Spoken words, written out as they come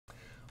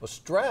Well,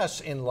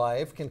 stress in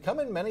life can come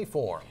in many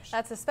forms.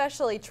 That's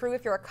especially true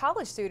if you're a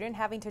college student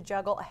having to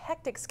juggle a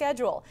hectic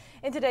schedule.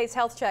 In today's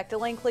Health Check,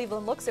 Delane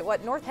Cleveland looks at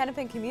what North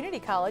Hennepin Community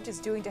College is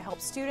doing to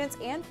help students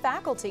and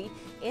faculty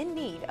in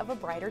need of a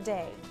brighter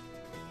day.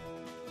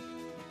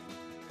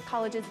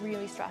 College is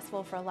really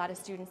stressful for a lot of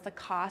students. The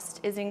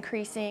cost is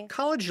increasing.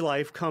 College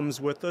life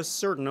comes with a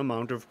certain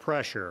amount of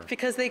pressure.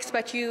 Because they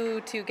expect you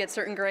to get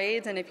certain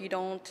grades, and if you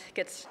don't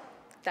get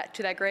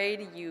to that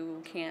grade,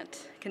 you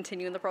can't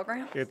continue in the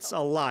program. It's a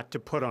lot to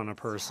put on a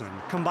person.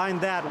 Combine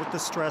that with the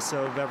stress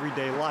of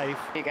everyday life.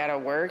 You gotta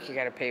work, you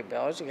gotta pay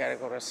bills, you gotta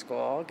go to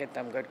school, get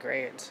them good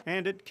grades.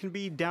 And it can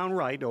be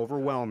downright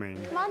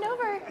overwhelming. Come on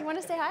over. You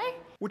want to say hi?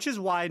 Which is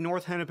why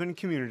North Hennepin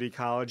Community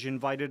College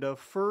invited a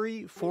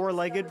furry,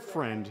 four-legged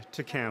friend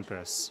to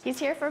campus. He's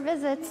here for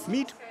visits.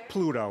 Meet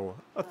Pluto,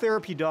 a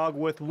therapy dog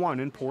with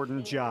one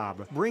important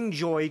job: bring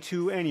joy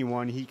to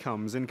anyone he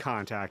comes in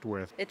contact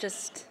with. It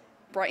just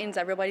brightens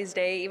everybody's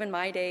day, even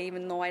my day,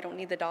 even though I don't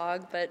need the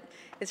dog, but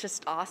it's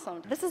just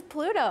awesome. This is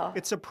Pluto.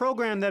 It's a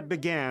program that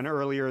began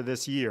earlier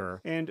this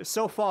year, and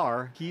so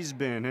far, he's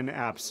been an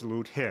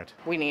absolute hit.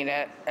 We need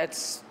it.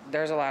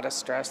 There's a lot of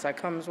stress that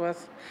comes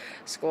with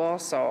school,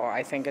 so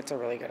I think it's a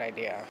really good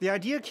idea. The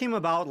idea came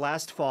about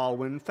last fall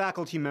when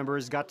faculty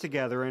members got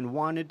together and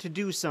wanted to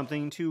do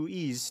something to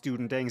ease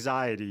student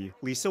anxiety.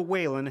 Lisa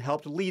Whalen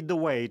helped lead the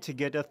way to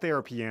get a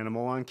therapy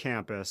animal on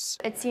campus.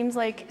 It seems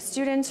like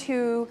students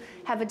who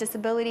have a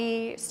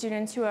disability,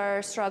 students who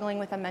are struggling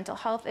with a mental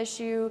health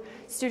issue,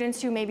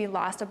 students who maybe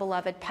lost a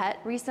beloved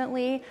pet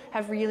recently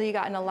have really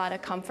gotten a lot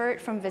of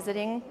comfort from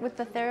visiting with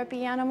the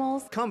therapy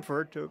animals.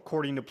 Comfort,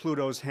 according to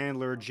Pluto's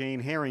handler Jane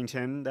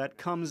Harrington, that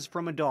comes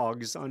from a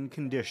dog's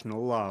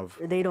unconditional love.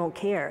 They don't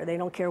care. They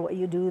don't care what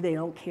you do. They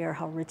don't care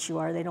how rich you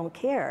are. They don't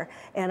care.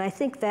 And I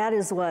think that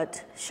is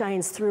what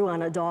shines through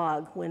on a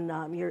dog when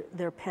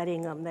they're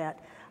petting them, that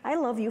I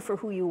love you for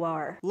who you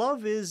are.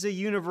 Love is a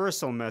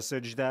universal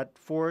message that,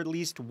 for at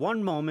least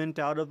one moment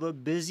out of a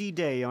busy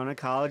day on a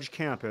college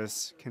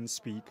campus, can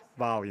speak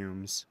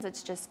volumes.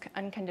 It's just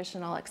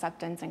unconditional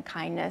acceptance and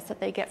kindness that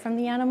they get from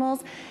the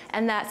animals,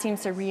 and that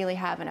seems to really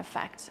have an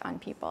effect on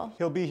people.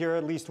 He'll be here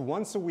at least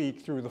once a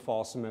week through the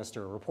fall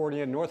semester.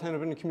 Reporting at North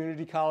Hennepin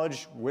Community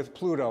College with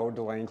Pluto,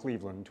 Delane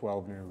Cleveland,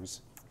 12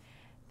 News.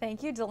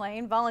 Thank you,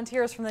 Delane.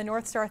 Volunteers from the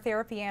North Star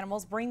Therapy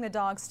Animals bring the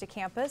dogs to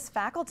campus.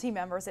 Faculty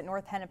members at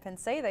North Hennepin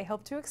say they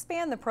hope to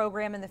expand the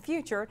program in the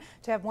future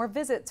to have more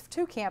visits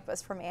to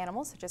campus from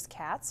animals such as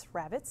cats,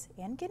 rabbits,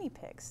 and guinea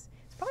pigs.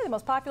 He's probably the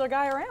most popular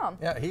guy around.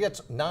 Yeah, he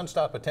gets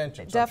nonstop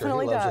attention. So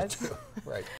Definitely I'm sure he loves does. it too. Right.